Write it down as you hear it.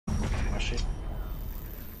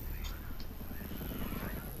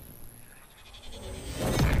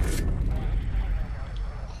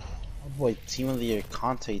Boy, Team of the Year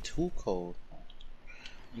Conte too cold.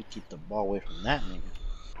 You keep the ball away from that nigga.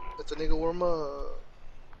 Let the nigga warm up.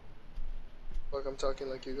 Fuck, I'm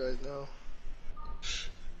talking like you guys know.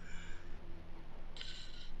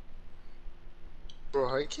 Bro,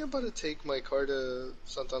 how you can't about to take my car to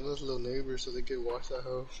Santana's little neighbor so they can wash that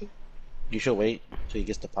hoe? You should wait till he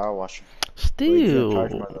gets the power washer. Still.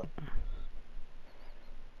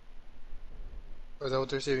 Is that what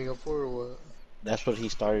they're saving up for or what? That's what he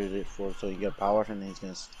started it for, so you get power washer and then he's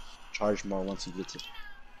gonna charge more once he gets it.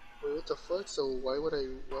 Wait, what the fuck? So why would I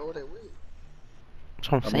wait?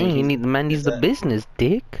 That's what I'm saying. You need the man needs the business,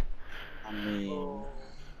 dick. I mean, Oh.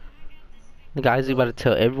 The guy's about to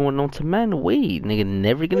tell everyone not to man wait. Nigga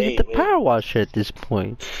never gonna get the power washer at this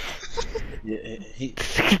point. yeah, he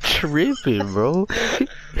tripping, bro.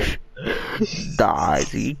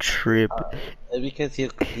 Dies, he tripping. because he'll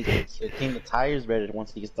clean the tires better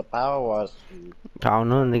once he gets the power wash. I don't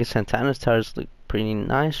know, nigga. Santana's tires look pretty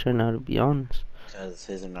nice right now, to be honest. Because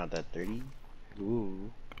his are not that dirty.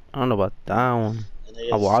 Ooh. I don't know about that one.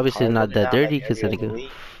 Oh, well, obviously it's not that dirty because that nigga.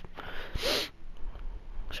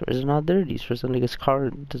 Sure, it's not dirty. Sure, that nigga's car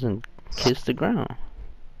doesn't kiss the ground.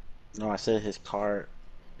 No, I said his car,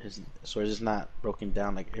 so it's not broken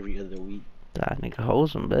down like every other week. That nigga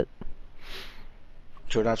holds him, but.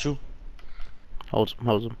 True or not true? Holds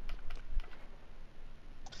him.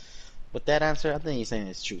 With that answer, I think he's saying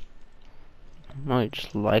it's true. No, you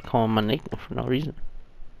just like calling my nickname for no reason.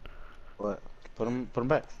 What? Put him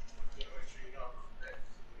back.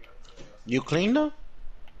 You cleaned them?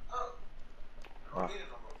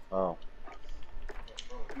 Oh.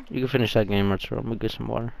 You can finish that game, Arturo. I'm gonna get some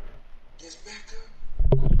water.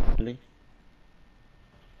 Really?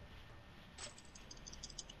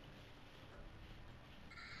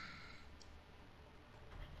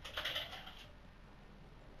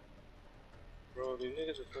 Bro, these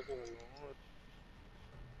niggas are fucking annoying.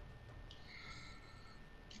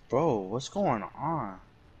 Bro, what's going on?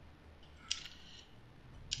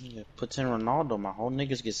 Nigga puts in Ronaldo, my whole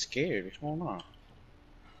niggas get scared. What's going on?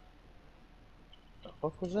 The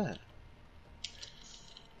fuck was that?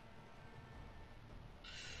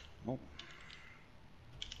 Oh.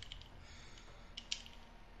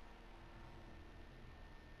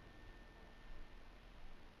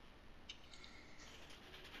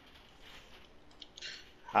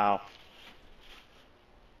 How?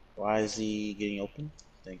 Why is he getting open?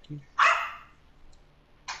 Thank you.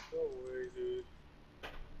 No way, dude.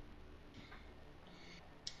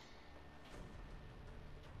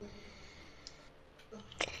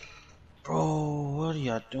 Bro, what are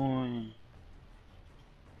y'all doing?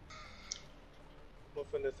 I'm gonna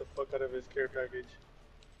finesse the fuck out of his care package.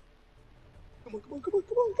 Come on.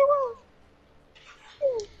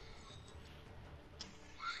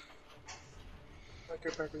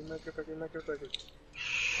 My care package.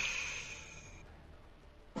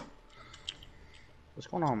 What's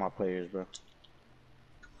going on with my players, bro?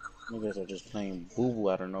 Niggas are just playing boo-boo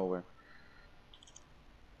out of nowhere.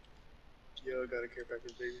 Yo, I got a care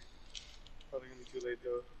package, baby. Probably gonna be too late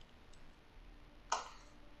though.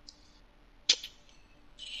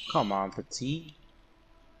 Come on, Petit.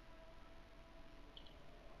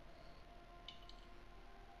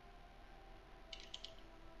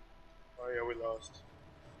 Oh yeah, we lost.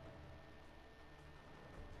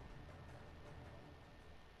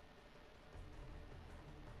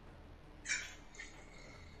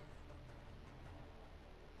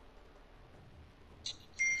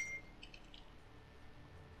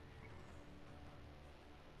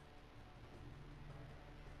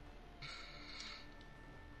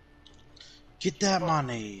 Get that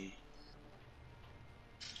money.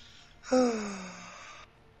 Come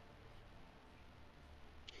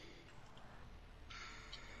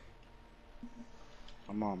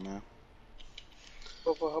on, man.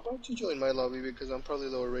 Papa, how about you join my lobby because I'm probably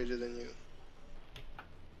lower rated than you.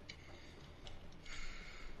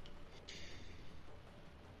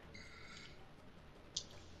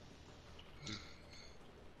 Get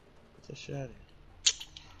that shit out of here.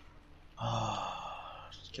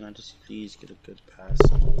 Can I just please get a good pass?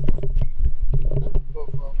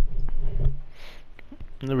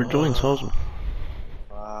 Never joins, Holmes.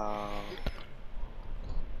 Wow.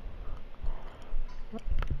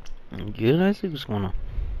 Good, I see what's going on.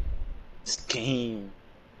 This game.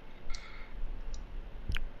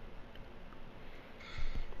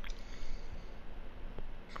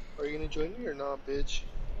 Are you gonna join me or not, bitch?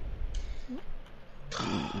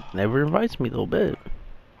 Never invites me though, bet.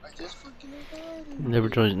 I just fucking invited. Never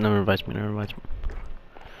joins, never invites me,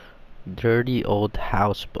 Dirty old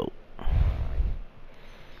houseboat.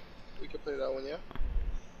 We can play that one, yeah?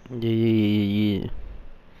 Yeah.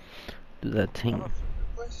 Do that team.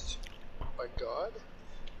 What? My God?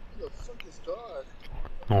 Who the fuck is God?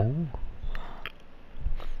 Oh.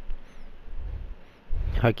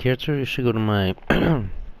 Hi, character. You should go to my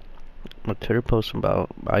my Twitter post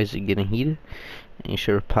about Isaac getting heated, and you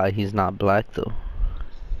should reply, "He's not black though."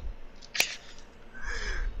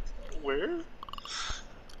 Where?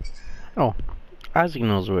 Oh, Isaac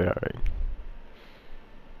knows where already.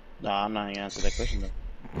 Nah, I'm not gonna answer that question though.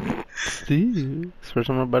 Steve, first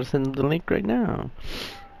I'm about to send the link right now.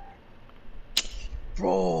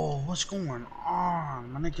 Bro, what's going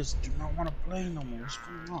on? My niggas do not want to play no more. What's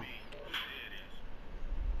going on?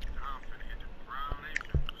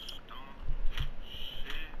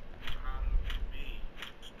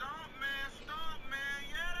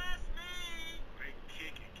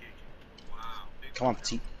 Come on,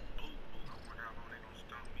 T.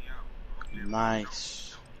 Nice.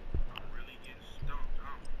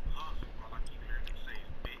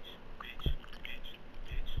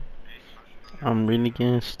 I'm really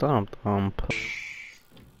getting stomped. I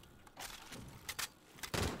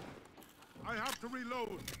have to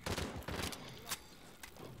reload.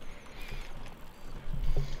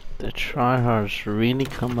 The tryhards really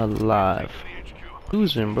come alive.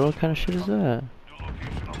 Losing, bro. What kind of shit is that?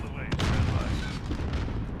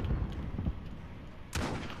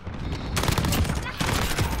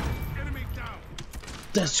 Enemy down.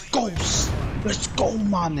 Let's go. Let's go,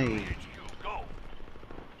 money.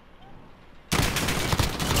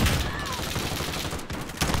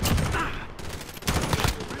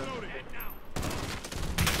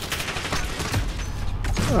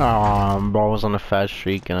 Bro, I was on a fast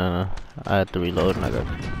streak and I had to reload and I got.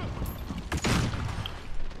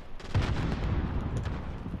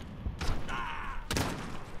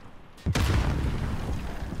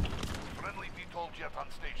 Friendly VTOL jet on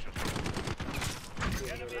station.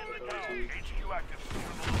 HQ active.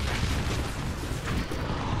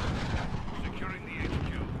 Securing the HQ.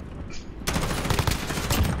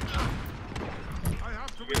 I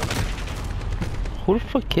have to reload. Who the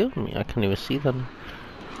fuck killed me? I can't even see them.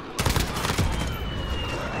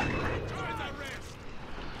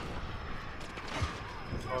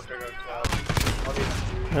 Okay, got cloud.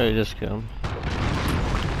 Hey, just killed him.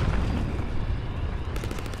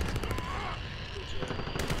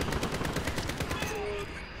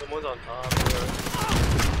 Someone's on top. Bro.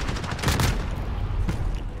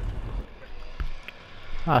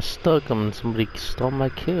 I stuck him and somebody stole my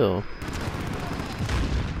kill.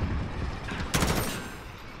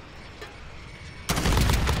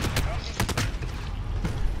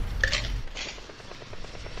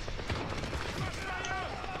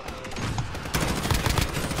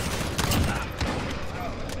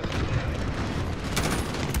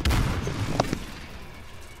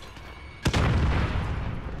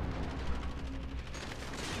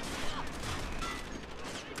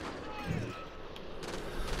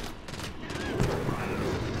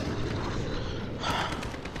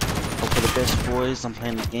 Hope for the best, boys. I'm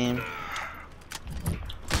playing the game.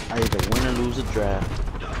 I either win or lose the draft.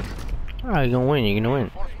 Alright, you're gonna win, you're gonna win.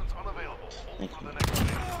 Reinforcements unavailable. Thank On you. the next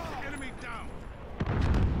phase. Enemy down.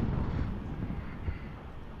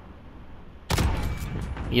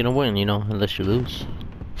 You're gonna win, you know, unless you lose.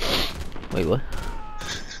 Wait, what?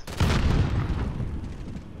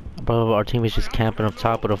 Bro, our team is just camping up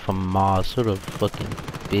top with a FAMAS, sort of fucking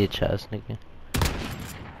bitch ass nigga.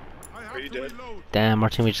 I have Are you to dead? reload. Damn, our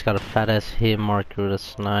team just got a fat ass hit marker with a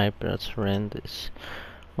sniper. That's horrendous.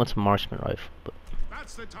 What's a marksman rifle? But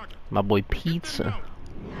That's the target. my boy Get them Pizza. down.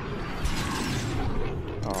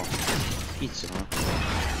 Oh, pizza, huh?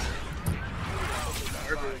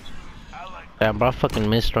 Damn, bro, I fucking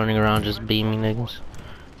missed running around just beaming niggas.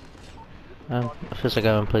 It feels like I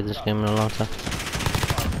haven't played this game in a long time.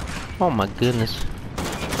 Oh my goodness.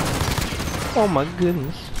 Oh my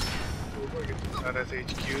goodness. That's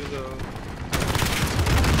HQ though.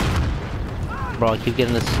 Bro, I keep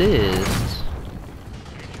getting assists.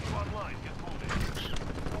 HQ online. Get moving.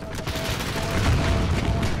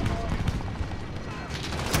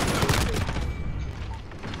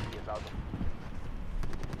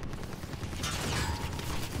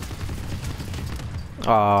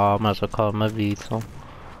 Aw, might as well call it my VTOL.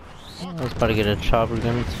 I was about to get a chopper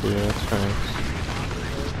gun too, that's nice.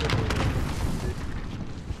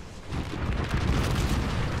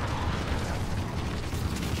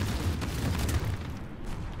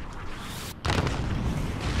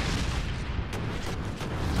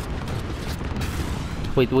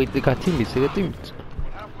 Wait, they got teammates, We're halfway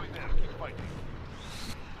there. Keep fighting.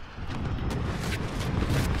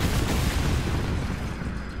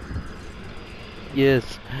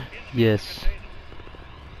 Yes.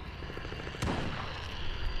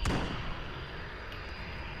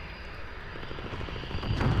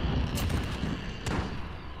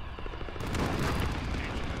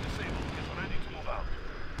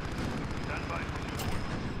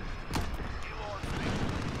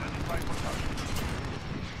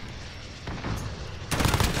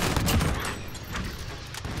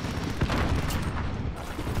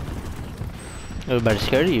 Everybody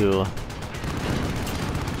scared of you?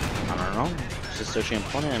 I don't know. Just searching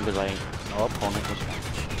opponent and be like, no opponent was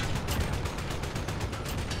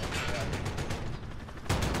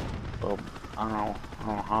well, I don't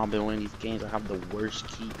know how I've been winning these games. I have the worst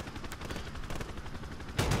keep.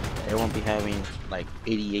 Everyone be having like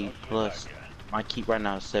 88 plus. My keep right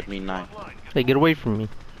now is 79. Hey, get away from me.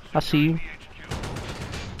 I see you.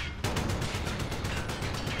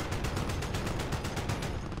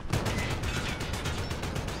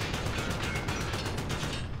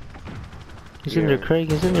 He's in there,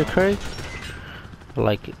 Craig. He's in there, Craig. I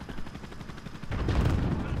like it.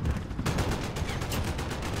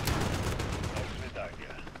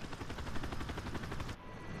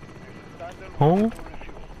 Huh?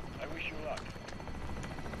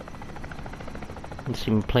 You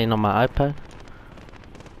see me playing on my iPad?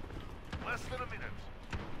 Less than a minute.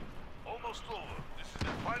 Almost over. This is the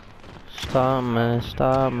final.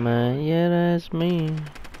 Stop man, yeah that's me.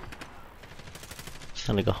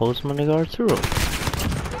 That nigga holds my nigga Arturo.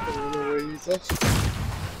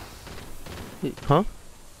 Huh?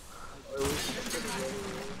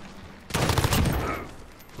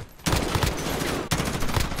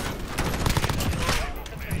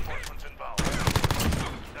 Reinforcements inbound.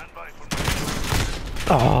 Stand by for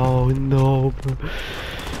Oh no, bro.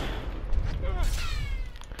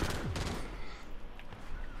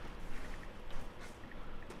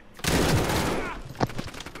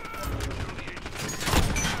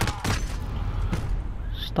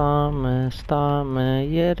 Stop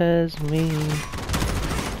man, yeah that's me.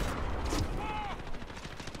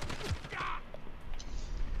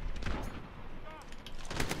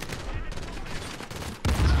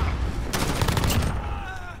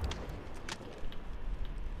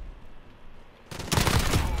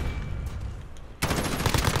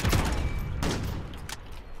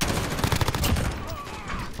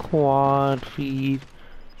 Quad feed.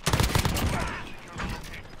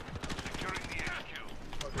 securing the HQ.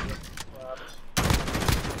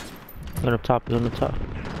 You're up top, you're on the top.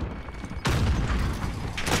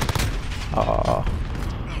 Aww.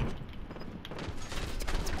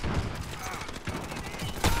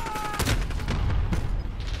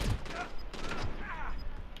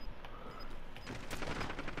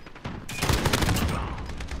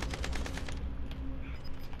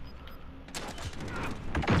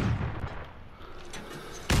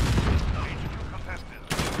 Contested.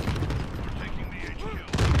 We're taking the HQ.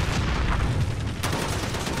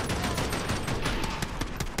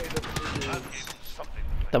 That gave him something.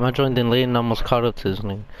 That my joint in late and almost caught up to his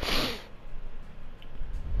name.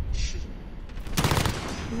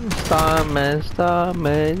 Stop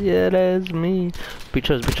man, yeah that's me. Be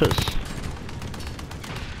trust.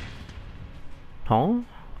 Huh?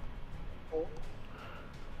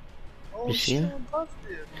 Oh, You see shit, him? I'm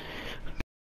busted.